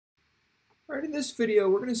All right, in this video,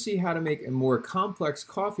 we're going to see how to make a more complex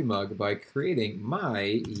coffee mug by creating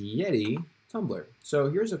my Yeti tumbler. So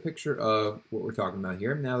here's a picture of what we're talking about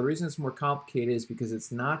here. Now, the reason it's more complicated is because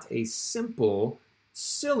it's not a simple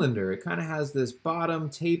cylinder. It kind of has this bottom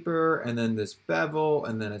taper and then this bevel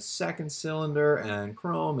and then a second cylinder and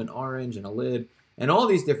chrome and orange and a lid and all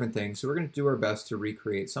these different things. So we're going to do our best to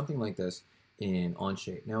recreate something like this in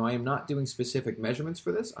Onshape. Now, I am not doing specific measurements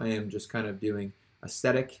for this. I am just kind of doing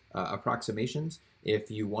aesthetic approximations.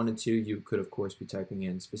 If you wanted to, you could of course be typing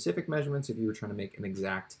in specific measurements if you were trying to make an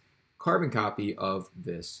exact carbon copy of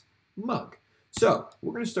this mug. So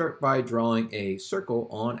we're going to start by drawing a circle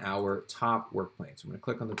on our top work plane. So I'm going to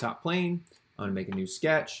click on the top plane, I'm going to make a new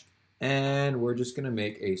sketch, and we're just going to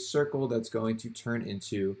make a circle that's going to turn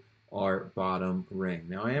into our bottom ring.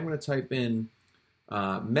 Now I am going to type in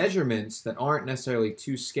measurements that aren't necessarily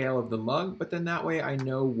to scale of the mug, but then that way I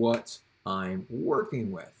know what I'm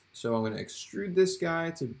working with. So I'm going to extrude this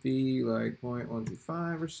guy to be like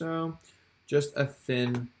 0.125 or so. Just a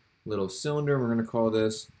thin little cylinder. We're going to call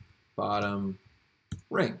this bottom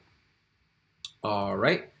ring. All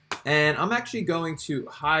right. And I'm actually going to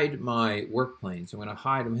hide my work plane. So I'm going to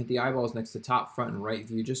hide them, hit the eyeballs next to top, front, and right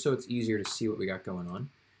view, just so it's easier to see what we got going on.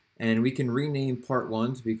 And we can rename part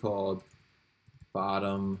one to be called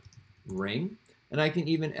bottom ring. And I can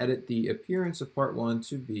even edit the appearance of part one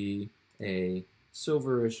to be a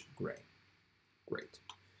silverish gray. Great.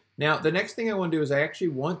 Now, the next thing I want to do is I actually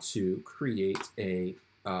want to create a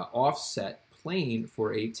offset plane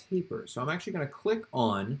for a taper. So I'm actually going to click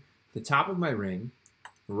on the top of my ring,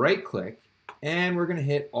 right click, and we're going to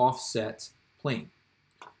hit offset plane.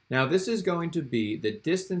 Now, this is going to be the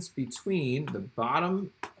distance between the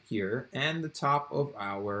bottom here and the top of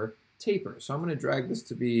our taper. So I'm going to drag this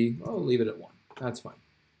to be, oh, leave it at 1. That's fine.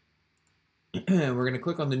 And we're going to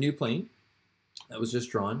click on the new plane that was just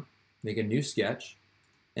drawn, make a new sketch,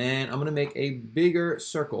 and I'm going to make a bigger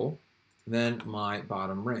circle than my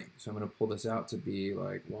bottom ring. So I'm going to pull this out to be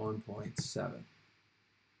like 1.7.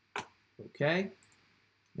 Okay.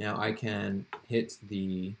 Now I can hit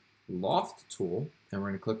the loft tool, and we're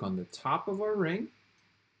going to click on the top of our ring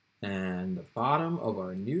and the bottom of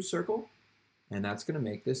our new circle, and that's going to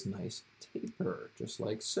make this nice taper, just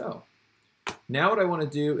like so. Now what I want to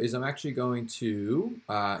do is I'm actually going to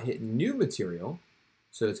hit new material.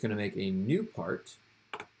 So it's going to make a new part.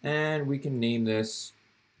 And we can name this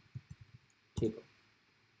taper.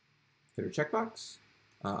 Hit our checkbox.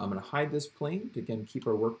 I'm going to hide this plane to, again, keep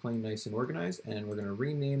our work plane nice and organized. And we're going to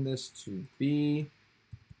rename this to be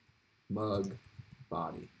mug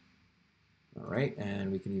body. All right.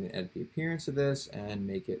 And we can even edit the appearance of this and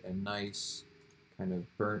make it a nice kind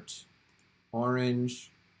of burnt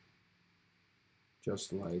orange,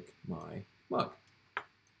 just like my mug.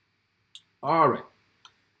 All right.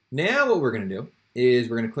 Now what we're going to do is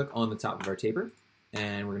we're going to click on the top of our taper,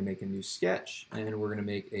 and we're going to make a new sketch, and we're going to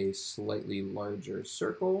make a slightly larger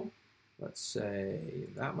circle. Let's say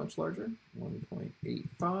that much larger,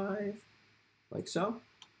 1.85, like so.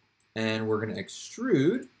 And we're going to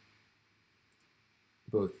extrude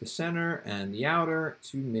both the center and the outer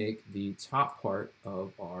to make the top part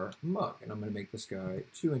of our mug. And I'm going to make this guy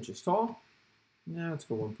 2 inches tall. Now let's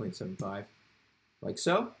go 1.75, like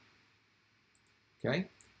so. Okay,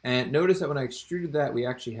 and notice that when I extruded that, we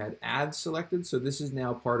actually had add selected, so this is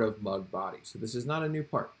now part of mug body. So this is not a new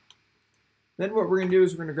part. Then what we're going to do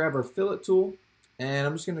is we're going to grab our fillet tool, and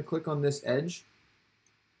I'm just going to click on this edge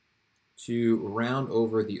to round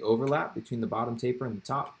over the overlap between the bottom taper and the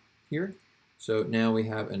top here. So now we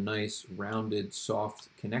have a nice rounded, soft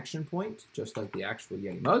connection point, just like the actual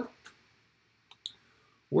Yeti mug.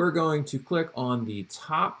 We're going to click on the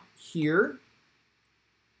top here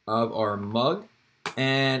of our mug.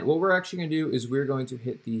 And what we're actually going to do is we're going to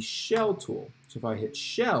hit the shell tool. So if I hit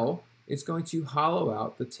shell, it's going to hollow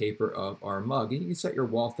out the taper of our mug. And you can set your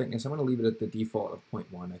wall thickness. I'm going to leave it at the default of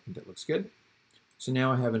 0.1. I think that looks good. So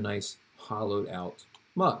now I have a nice hollowed out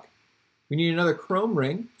mug. We need another chrome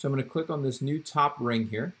ring. So I'm going to click on this new top ring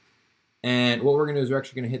here. And what we're going to do is we're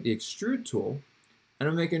actually going to hit the extrude tool. And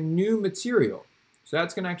I'm going to make a new material. So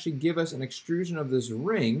that's going to actually give us an extrusion of this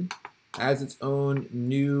ring as its own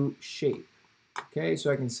new shape. Okay, so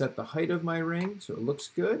I can set the height of my ring so it looks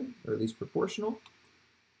good, or at least proportional.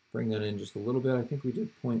 Bring that in just a little bit. I think we did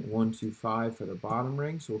 0.125 for the bottom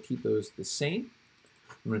ring, so we'll keep those the same.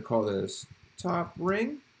 I'm going to call this top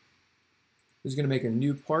ring. This is going to make a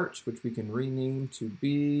new part, which we can rename to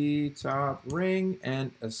be top ring,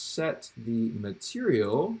 and set the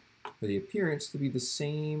material for the appearance to be the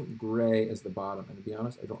same gray as the bottom. And to be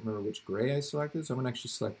honest, I don't remember which gray I selected, so I'm going to actually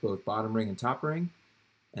select both bottom ring and top ring.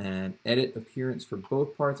 and edit appearance for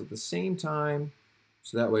both parts at the same time.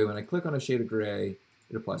 So that way when I click on a shade of gray,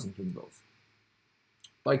 it applies them to both.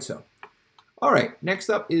 Like so. All right, next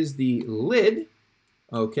up is the lid,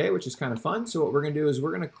 okay, which is kind of fun. So what we're gonna do is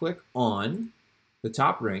we're gonna click on the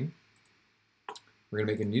top ring. We're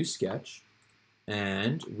gonna make a new sketch,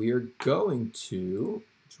 and we are going to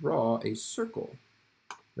draw a circle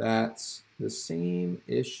that's the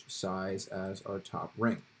same-ish size as our top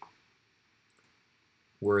ring.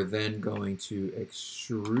 We're then going to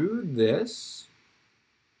extrude this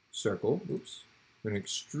circle. Oops. We're going to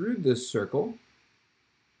extrude this circle.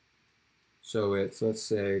 So it's, let's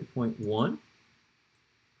say, 0.1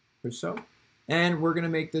 or so. And we're going to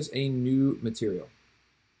make this a new material.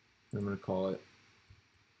 I'm going to call it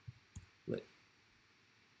lid.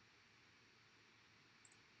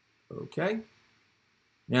 Okay.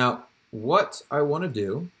 Now, what I want to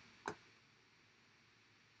do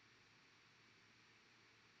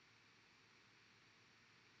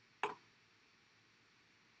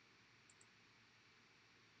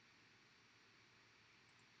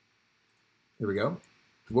here we go.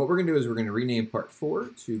 What we're going to do is we're going to rename part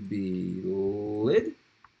 4 to be lid.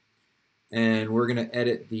 And we're going to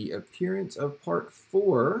edit the appearance of part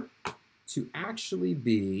 4 to actually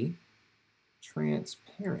be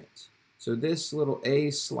transparent. So this little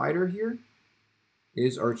A slider here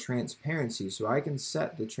is our transparency. So I can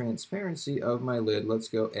set the transparency of my lid. Let's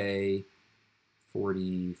go A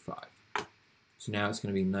 45. So now it's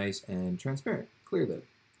going to be nice and transparent. Clear lid.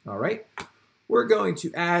 All right. We're going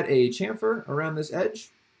to add a chamfer around this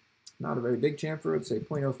edge. Not a very big chamfer. Let's say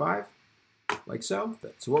 0.05, like so.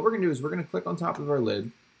 So what we're going to do is we're going to click on top of our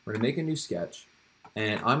lid. We're going to make a new sketch.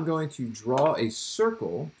 And I'm going to draw a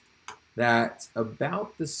circle that's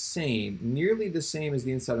about the same, nearly the same as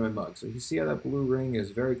the inside of my mug. So you see how that blue ring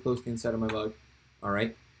is very close to the inside of my mug? All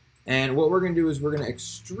right. And what we're going to do is we're going to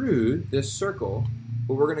extrude this circle,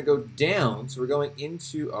 but we're going to go down. So we're going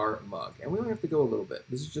into our mug. And we only have to go a little bit.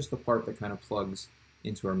 This is just the part that kind of plugs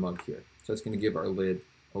into our mug here. So it's going to give our lid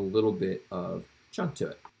a little bit of chunk to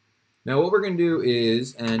it. Now what we're going to do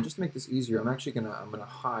is, and just to make this easier, I'm going to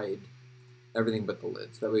hide everything but the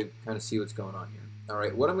lid. So that way we kind of see what's going on here. All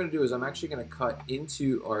right, what I'm going to do is I'm actually going to cut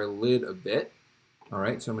into our lid a bit. All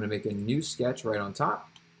right, so I'm going to make a new sketch right on top.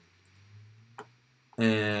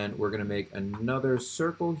 And we're going to make another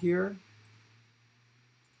circle here.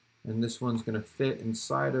 And this one's going to fit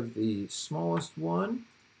inside of the smallest one.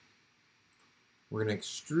 We're going to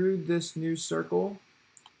extrude this new circle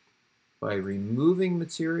by removing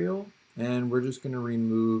material. And we're just going to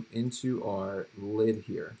remove into our lid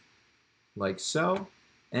here, like so.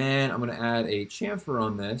 And I'm going to add a chamfer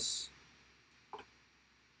on this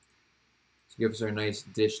to give us our nice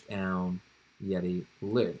dished down Yeti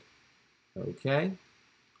lid. Okay,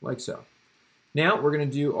 like so. Now we're going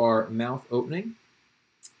to do our mouth opening.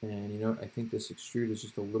 And you know what? I think this extrude is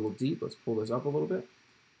just a little deep. Let's pull this up a little bit.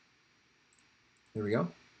 There we go.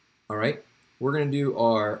 All right. We're going to do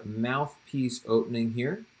our mouthpiece opening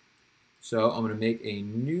here. So I'm going to make a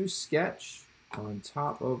new sketch on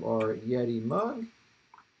top of our Yeti mug.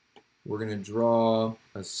 We're going to draw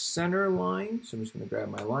a center line. So I'm just going to grab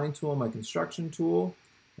my line tool, my construction tool,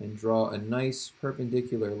 and draw a nice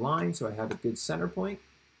perpendicular line so I have a good center point.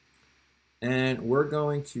 And we're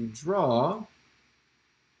going to draw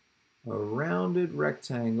a rounded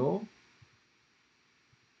rectangle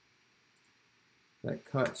that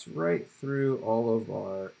cuts right through all of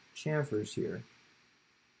our chamfers here,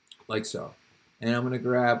 like so. And I'm going to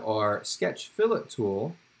grab our sketch fillet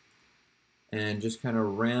tool and just kind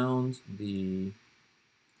of round the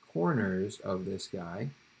corners of this guy.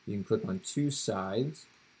 You can click on two sides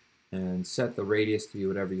and set the radius to be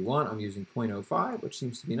whatever you want. I'm using 0.05, which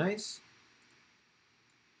seems to be nice.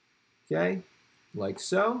 Okay, like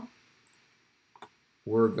so.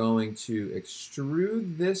 We're going to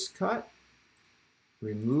extrude this cut,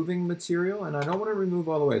 removing material, and I don't want to remove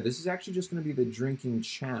all the way. This is actually just going to be the drinking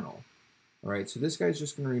channel. All right, so this guy's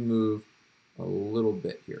just going to remove a little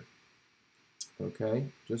bit here. Okay,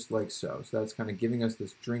 just like so. So that's kind of giving us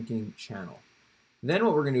this drinking channel. Then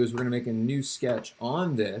what we're going to do is we're going to make a new sketch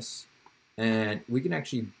on this, and we can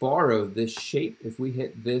actually borrow this shape if we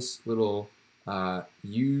hit this little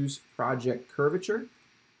use project curvature.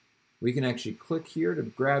 We can actually click here to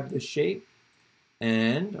grab the shape,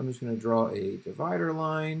 and I'm just going to draw a divider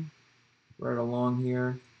line right along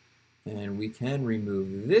here, and we can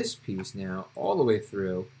remove this piece now all the way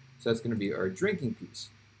through. So that's going to be our drinking piece.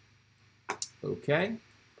 Okay,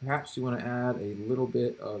 perhaps you want to add a little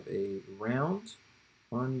bit of a round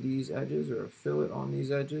on these edges or a fillet on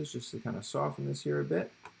these edges just to kind of soften this here a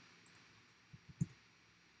bit,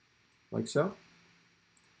 like so.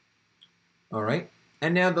 All right.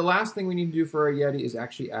 And now the last thing we need to do for our Yeti is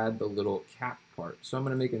actually add the little cap part. So I'm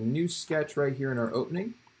going to make a new sketch right here in our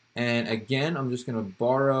opening. And again, I'm just going to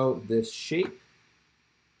borrow this shape.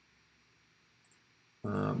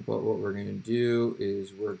 But what we're going to do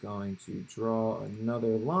is we're going to draw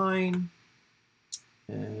another line.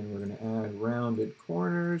 And we're going to add rounded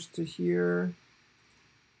corners to here.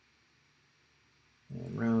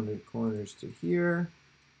 And rounded corners to here,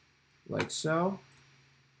 like so.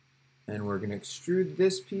 And we're going to extrude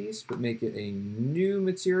this piece, but make it a new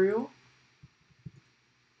material.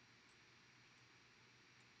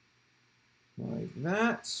 Like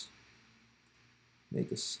that.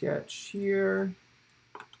 Make a sketch here.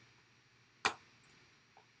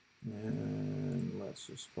 And let's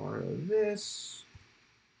just borrow this.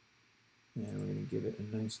 And we're going to give it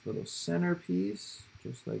a nice little centerpiece,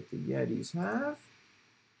 just like the Yetis have.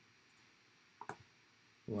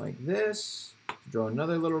 Like this. Draw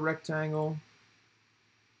another little rectangle.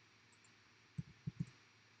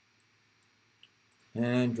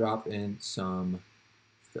 And drop in some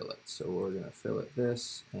fillets. So we're going to fillet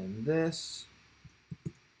this and this.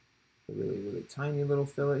 A really, really tiny little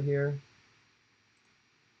fillet here.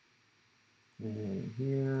 And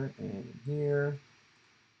here, and here.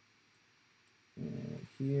 And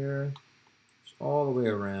here. Just all the way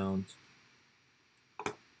around.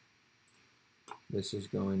 This is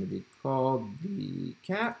going to be called the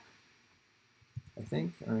cap, I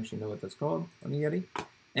think. I don't actually know what that's called on the Yeti.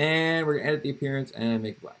 And we're going to edit the appearance and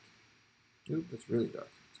make it black. Oop, that's really dark.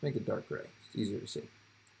 Let's make it dark gray. It's easier to see.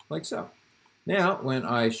 Like so. Now, when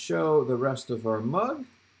I show the rest of our mug,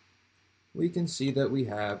 we can see that we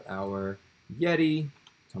have our Yeti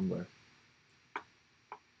tumbler.